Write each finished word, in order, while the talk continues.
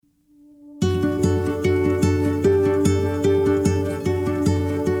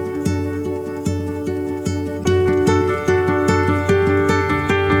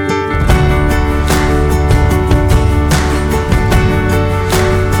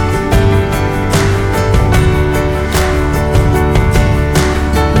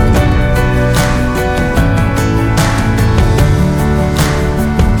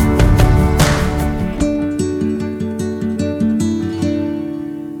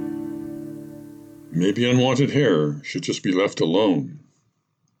Maybe unwanted hair should just be left alone.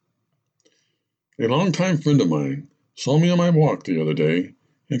 A longtime friend of mine saw me on my walk the other day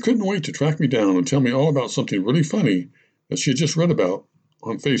and couldn't wait to track me down and tell me all about something really funny that she had just read about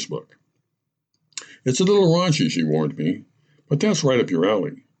on Facebook. It's a little raunchy, she warned me, but that's right up your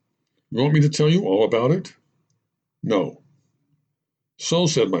alley. You want me to tell you all about it? No. So,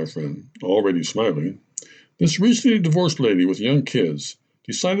 said my friend, already smiling, this recently divorced lady with young kids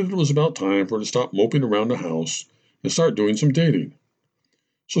decided it was about time for her to stop moping around the house and start doing some dating.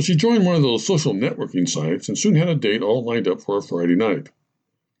 So she joined one of those social networking sites and soon had a date all lined up for a Friday night.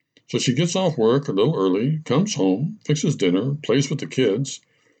 So she gets off work a little early, comes home, fixes dinner, plays with the kids,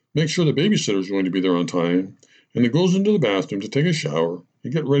 makes sure the babysitter's going to be there on time, and then goes into the bathroom to take a shower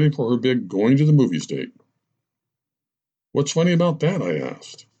and get ready for her big going to the movies date. What's funny about that? I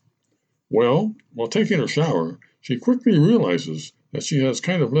asked. Well, while taking her shower, she quickly realizes that she has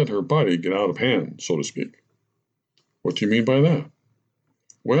kind of let her body get out of hand, so to speak. What do you mean by that?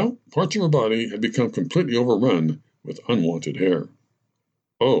 Well, parts of her body had become completely overrun with unwanted hair.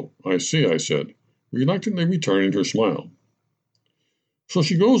 Oh, I see, I said, reluctantly returning her smile. So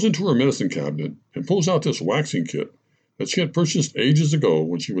she goes into her medicine cabinet and pulls out this waxing kit that she had purchased ages ago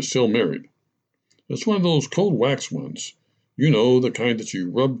when she was still married. It's one of those cold wax ones. You know, the kind that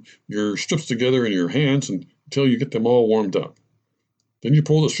you rub your strips together in your hands until you get them all warmed up. Then you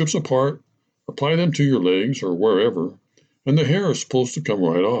pull the strips apart, apply them to your legs or wherever, and the hair is supposed to come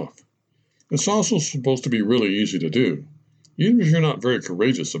right off. It's also supposed to be really easy to do, even if you're not very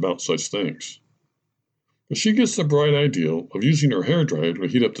courageous about such things. But she gets the bright idea of using her hairdryer to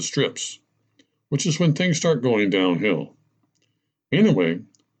heat up the strips, which is when things start going downhill. Anyway,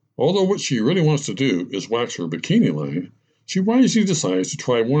 although what she really wants to do is wax her bikini line, she wisely decides to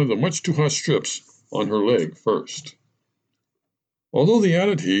try one of the much too hot strips on her leg first. Although the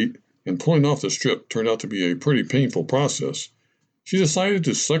added heat and pulling off the strip turned out to be a pretty painful process, she decided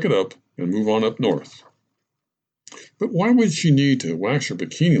to suck it up and move on up north. But why would she need to wax her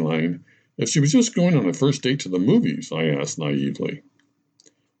bikini line if she was just going on a first date to the movies? I asked naively.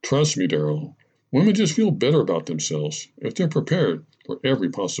 Trust me, Darryl, women just feel better about themselves if they're prepared for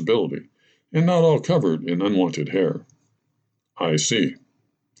every possibility and not all covered in unwanted hair. I see.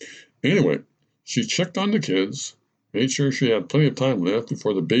 Anyway, she checked on the kids, made sure she had plenty of time left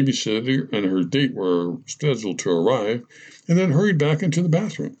before the babysitter and her date were scheduled to arrive, and then hurried back into the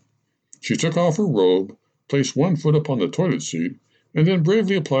bathroom. She took off her robe, placed one foot up on the toilet seat, and then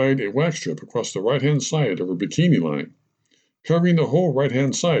bravely applied a wax strip across the right-hand side of her bikini line, covering the whole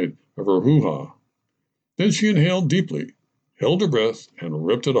right-hand side of her hoo-ha. Then she inhaled deeply, held her breath, and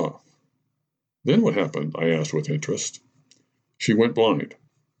ripped it off. Then what happened? I asked with interest. She went blind.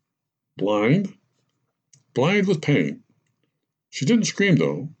 Blind? Blind with pain. She didn't scream,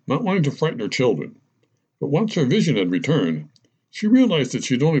 though, not wanting to frighten her children. But once her vision had returned, she realized that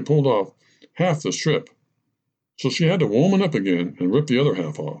she'd only pulled off half the strip, so she had to woman up again and rip the other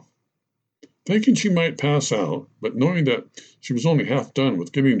half off. Thinking she might pass out, but knowing that she was only half done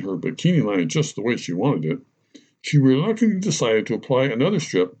with getting her bikini line just the way she wanted it, she reluctantly decided to apply another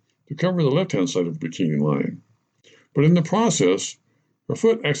strip to cover the left-hand side of the bikini line. But in the process, her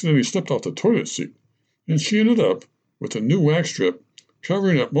foot accidentally slipped off the toilet seat, and she ended up with a new wax strip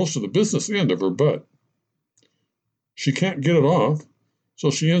covering up most of the business end of her butt. She can't get it off,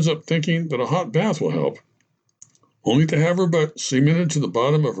 so she ends up thinking that a hot bath will help, only to have her butt cemented to the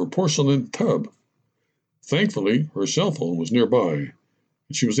bottom of her porcelain tub. Thankfully, her cell phone was nearby,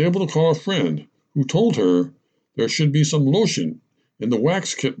 and she was able to call a friend who told her there should be some lotion in the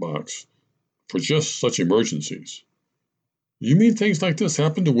wax kit box for just such emergencies. You mean things like this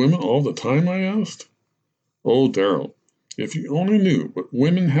happen to women all the time? I asked. Oh, Darryl, if you only knew what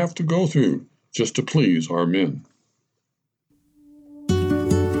women have to go through just to please our men.